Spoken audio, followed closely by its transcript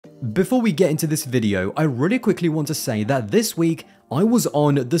Before we get into this video, I really quickly want to say that this week I was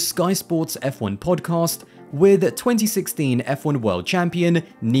on the Sky Sports F1 podcast with 2016 F1 World Champion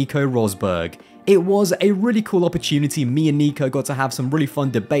Nico Rosberg. It was a really cool opportunity. Me and Nico got to have some really fun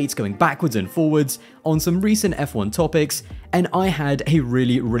debates going backwards and forwards on some recent F1 topics, and I had a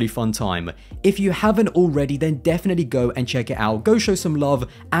really fun time. If you haven't already, then definitely go and check it out. Go show some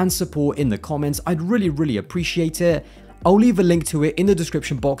love and support in the comments. I'd really appreciate it. I'll leave a link to it in the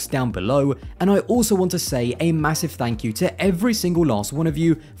description box down below, and I also want to say a massive thank you to every single last one of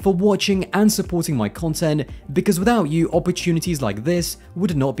you for watching and supporting my content, because without you, opportunities like this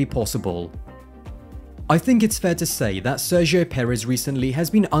would not be possible. I think it's fair to say that Sergio Perez recently has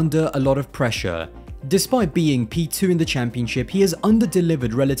been under a lot of pressure. Despite being P2 in the championship, he has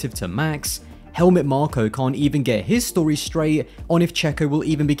under-delivered relative to Max. Helmut Marko can't even get his story straight on if Checo will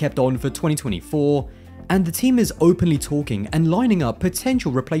even be kept on for 2024. And the team is openly talking and lining up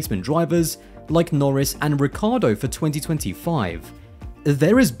potential replacement drivers like Norris and Ricciardo for 2025.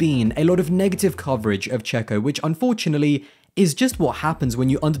 There has been a lot of negative coverage of Checo, which unfortunately is just what happens when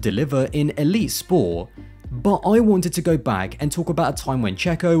you underdeliver in elite sport. But I wanted to go back and talk about a time when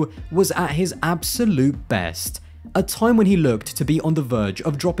Checo was at his absolute best. A time when he looked to be on the verge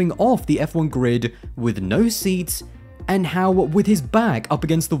of dropping off the F1 grid with no seats, and how, with his back up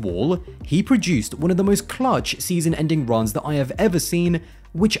against the wall, he produced one of the most clutch season-ending runs that I have ever seen,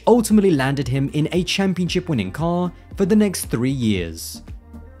 which ultimately landed him in a championship-winning car for the next 3 years.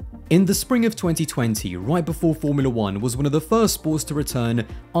 In the spring of 2020, right before Formula 1 was one of the first sports to return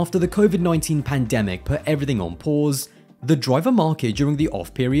after the COVID-19 pandemic put everything on pause, the driver market during the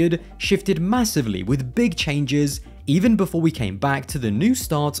off period shifted massively with big changes even before we came back to the new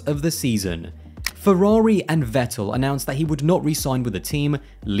start of the season. Ferrari and Vettel announced that he would not re-sign with the team,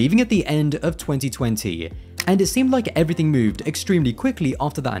 leaving at the end of 2020. And it seemed like everything moved extremely quickly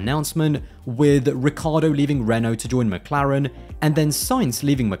after that announcement, with Ricciardo leaving Renault to join McLaren, and then Sainz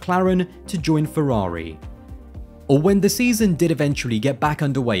leaving McLaren to join Ferrari. When the season did eventually get back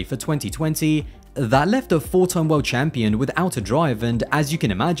underway for 2020, that left a 4-time world champion without a drive, and as you can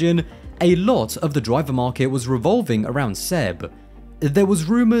imagine, a lot of the driver market was revolving around Seb. There was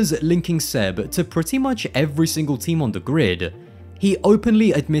rumours linking Seb to pretty much every single team on the grid. He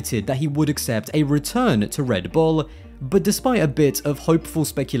openly admitted that he would accept a return to Red Bull, but despite a bit of hopeful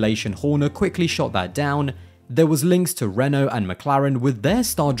speculation, Horner quickly shot that down. There was links to Renault and McLaren with their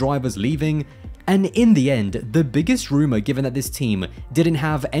star drivers leaving, and in the end, the biggest rumour, given that this team didn't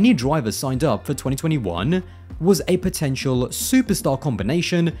have any drivers signed up for 2021, was a potential superstar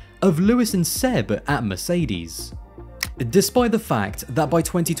combination of Lewis and Seb at Mercedes. Despite the fact that by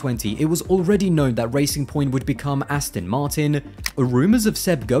 2020 it was already known that Racing Point would become Aston Martin, rumours of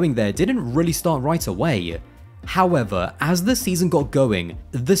Seb going there didn't really start right away. However, as the season got going,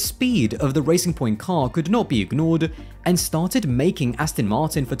 the speed of the Racing Point car could not be ignored and started making Aston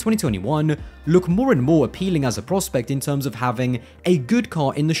Martin for 2021 look more and more appealing as a prospect in terms of having a good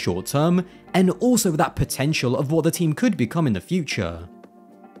car in the short term, and also that potential of what the team could become in the future.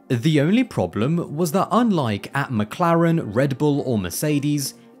 The only problem was that unlike at McLaren, Red Bull or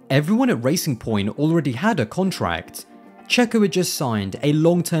Mercedes, everyone at Racing Point already had a contract. Checo had just signed a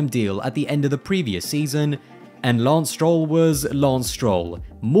long-term deal at the end of the previous season, and Lance Stroll was Lance Stroll,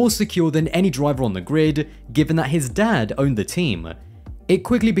 more secure than any driver on the grid, given that his dad owned the team. It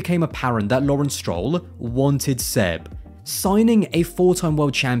quickly became apparent that Lawrence Stroll wanted Seb. Signing a 4-time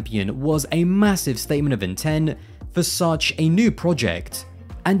world champion was a massive statement of intent for such a new project.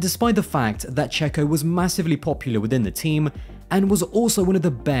 And despite the fact that Checo was massively popular within the team and was also one of the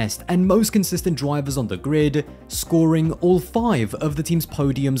best and most consistent drivers on the grid, scoring all 5 of the team's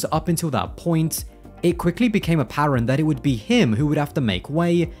podiums up until that point, it quickly became apparent that it would be him who would have to make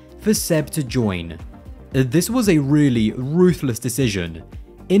way for Seb to join. This was a really ruthless decision.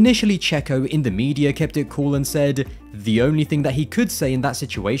 Initially, Checo in the media kept it cool and said the only thing that he could say in that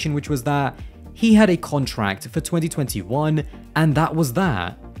situation, which was that he had a contract for 2021, and that was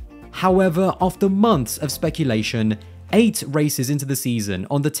that. However, after months of speculation, 8 races into the season,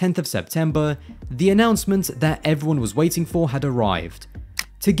 on the 10th of September, the announcement that everyone was waiting for had arrived.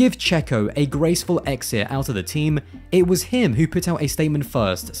 To give Checo a graceful exit out of the team, it was him who put out a statement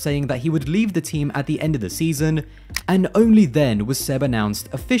first saying that he would leave the team at the end of the season, and only then was Seb announced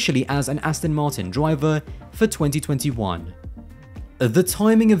officially as an Aston Martin driver for 2021. The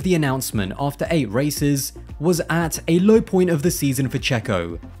timing of the announcement after 8 races was at a low point of the season for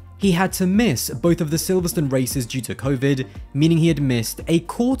Checo. He had to miss both of the Silverstone races due to COVID, meaning he had missed a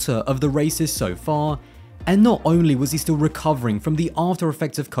quarter of the races so far, and not only was he still recovering from the after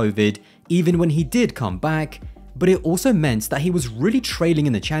effects of COVID even when he did come back, but it also meant that he was really trailing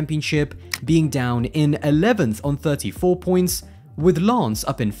in the championship, being down in 11th on 34 points, with Lance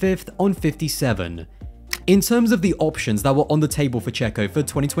up in 5th on 57. In terms of the options that were on the table for Checo for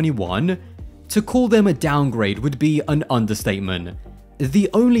 2021, to call them a downgrade would be an understatement. The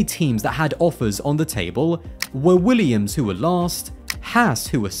only teams that had offers on the table were Williams, who were last, Haas,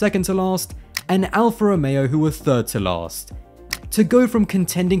 who were second to last, and Alfa Romeo, who were third to last. To go from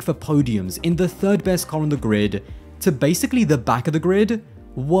contending for podiums in the third best car on the grid to basically the back of the grid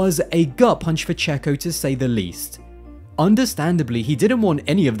was a gut punch for Checo, to say the least. Understandably, he didn't want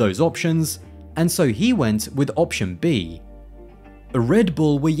any of those options, and so he went with option B. Red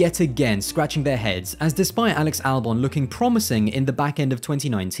Bull were yet again scratching their heads, as despite Alex Albon looking promising in the back end of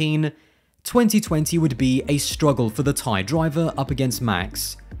 2019, 2020 would be a struggle for the Thai driver up against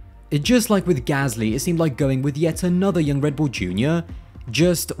Max. Just like with Gasly, it seemed like going with yet another young Red Bull Jr.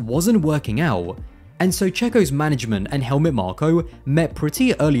 just wasn't working out, and so Checo's management and Helmut Marko met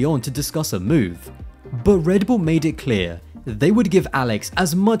pretty early on to discuss a move. But Red Bull made it clear they would give Alex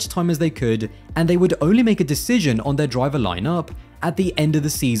as much time as they could, and they would only make a decision on their driver lineup at the end of the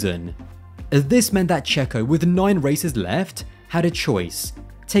season. This meant that Checo, with 9 races left, had a choice: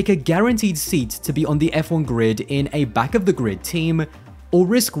 take a guaranteed seat to be on the F1 grid in a back-of-the-grid team, or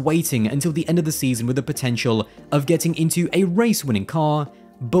risk waiting until the end of the season with the potential of getting into a race-winning car,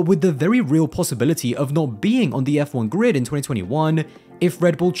 but with the very real possibility of not being on the F1 grid in 2021 if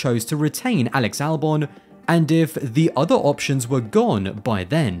Red Bull chose to retain Alex Albon, and if the other options were gone by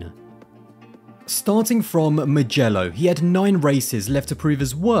then. Starting from Mugello, he had 9 races left to prove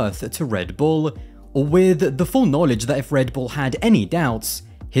his worth to Red Bull, with the full knowledge that if Red Bull had any doubts,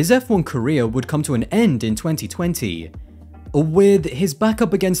 his F1 career would come to an end in 2020. With his back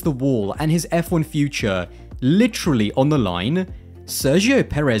up against the wall and his F1 future literally on the line, Sergio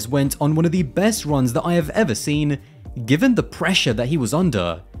Perez went on one of the best runs that I have ever seen, given the pressure that he was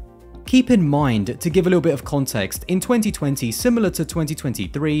under. Keep in mind, to give a little bit of context, in 2020, similar to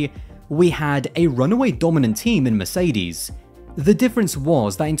 2023, we had a runaway dominant team in Mercedes. The difference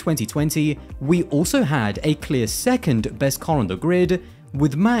was that in 2020, we also had a clear second best car on the grid,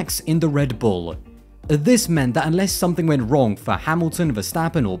 with Max in the Red Bull. This meant that unless something went wrong for Hamilton,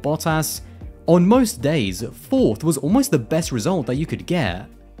 Verstappen or Bottas, on most days, 4th was almost the best result that you could get.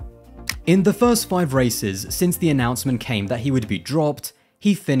 In the first 5 races since the announcement came that he would be dropped,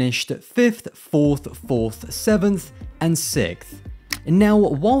 he finished 5th, 4th, 4th, 7th, and 6th. Now,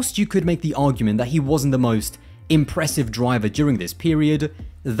 whilst you could make the argument that he wasn't the most impressive driver during this period,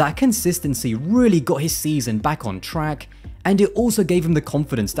 that consistency really got his season back on track, and it also gave him the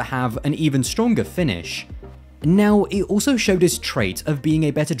confidence to have an even stronger finish. Now, it also showed his trait of being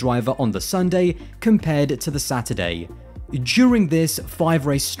a better driver on the Sunday compared to the Saturday. During this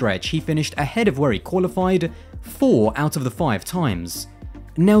 5-race stretch, he finished ahead of where he qualified 4 out of the 5 times.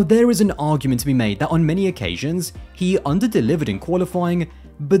 Now, there is an argument to be made that on many occasions, he underdelivered in qualifying,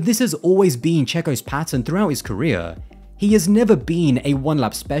 but this has always been Checo's pattern throughout his career. He has never been a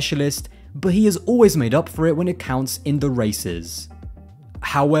one-lap specialist, but he has always made up for it when it counts in the races.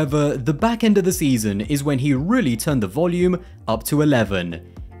 However, the back end of the season is when he really turned the volume up to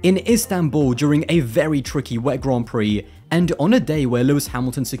 11. In Istanbul during a very tricky wet Grand Prix, and on a day where Lewis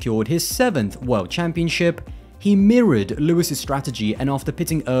Hamilton secured his 7th World Championship, he mirrored Lewis's strategy, and after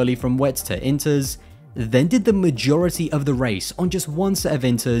pitting early from wets to inters, then did the majority of the race on just one set of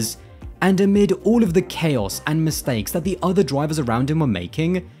inters, and amid all of the chaos and mistakes that the other drivers around him were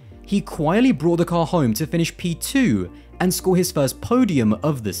making, he quietly brought the car home to finish P2 and score his first podium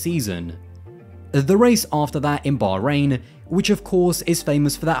of the season. The race after that in Bahrain, which of course is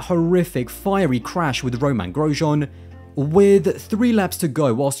famous for that horrific fiery crash with Romain Grosjean, with 3 laps to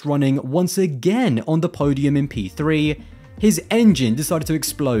go whilst running once again on the podium in P3, his engine decided to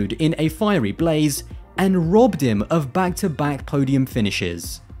explode in a fiery blaze and robbed him of back-to-back podium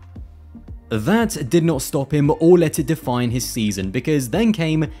finishes. That did not stop him or let it define his season, because then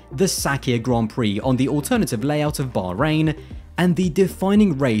came the Sakir Grand Prix on the alternative layout of Bahrain, and the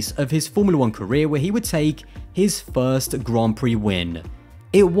defining race of his Formula 1 career where he would take his first Grand Prix win.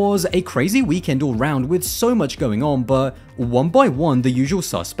 It was a crazy weekend all round with so much going on, but one by one the usual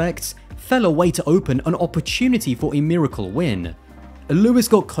suspects fell away to open an opportunity for a miracle win. Lewis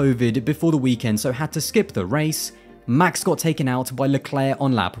got COVID before the weekend, so had to skip the race. Max got taken out by Leclerc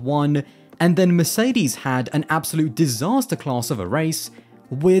on lap 1, and then Mercedes had an absolute disaster class of a race,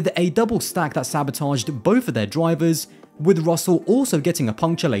 with a double stack that sabotaged both of their drivers, with Russell also getting a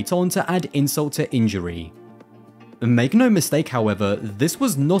puncture late on to add insult to injury. Make no mistake, however, this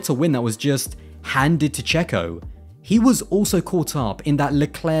was not a win that was just handed to Checo. He was also caught up in that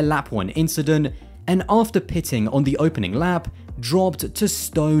Leclerc lap 1 incident, and after pitting on the opening lap, dropped to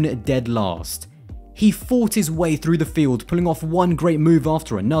stone dead last. He fought his way through the field, pulling off one great move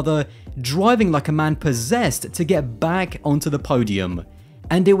after another, driving like a man possessed to get back onto the podium.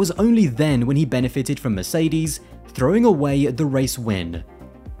 And it was only then when he benefited from Mercedes throwing away the race win.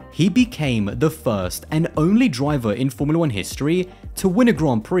 He became the first and only driver in Formula 1 history to win a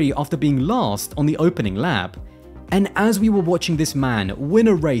Grand Prix after being last on the opening lap. And as we were watching this man win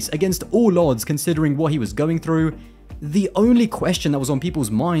a race against all odds considering what he was going through, the only question that was on people's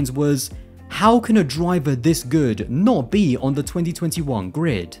minds was, how can a driver this good not be on the 2021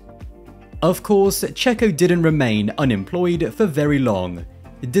 grid? Of course, Checo didn't remain unemployed for very long.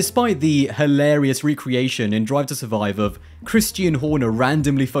 Despite the hilarious recreation in Drive to Survive of Christian Horner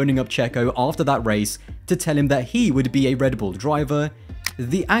randomly phoning up Checo after that race to tell him that he would be a Red Bull driver,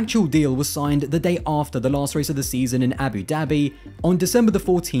 the actual deal was signed the day after the last race of the season in Abu Dhabi on December the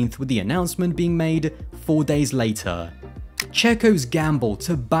 14th, with the announcement being made 4 days later. Checo's gamble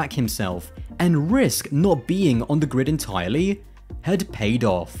to back himself and risk not being on the grid entirely had paid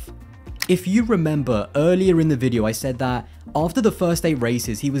off. If you remember earlier in the video, I said that after the first 8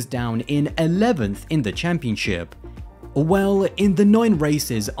 races he was down in 11th in the championship. Well, in the 9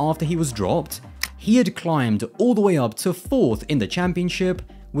 races after he was dropped, he had climbed all the way up to 4th in the championship,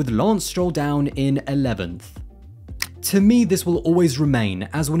 with Lance Stroll down in 11th. To me, this will always remain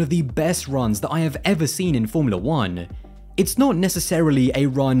as one of the best runs that I have ever seen in Formula 1. It's not necessarily a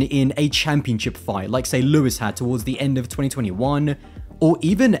run in a championship fight like say Lewis had towards the end of 2021, or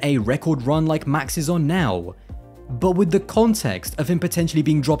even a record run like Max is on now. But with the context of him potentially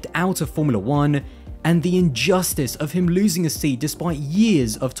being dropped out of Formula 1 and the injustice of him losing a seat despite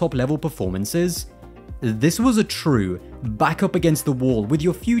years of top-level performances, this was a true back up against the wall with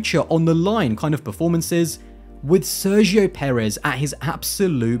your future on the line kind of performances, with Sergio Perez at his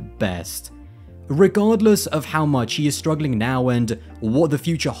absolute best. Regardless of how much he is struggling now and what the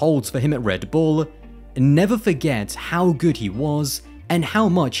future holds for him at Red Bull, never forget how good he was and how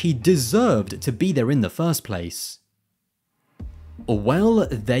much he deserved to be there in the first place. Well,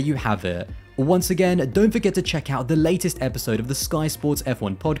 there you have it. Once again, don't forget to check out the latest episode of the Sky Sports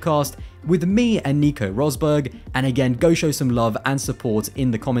F1 podcast with me and Nico Rosberg, and again, go show some love and support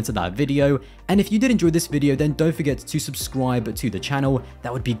in the comments of that video. And if you did enjoy this video, then don't forget to subscribe to the channel,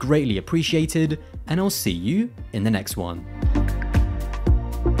 that would be greatly appreciated, and I'll see you in the next one.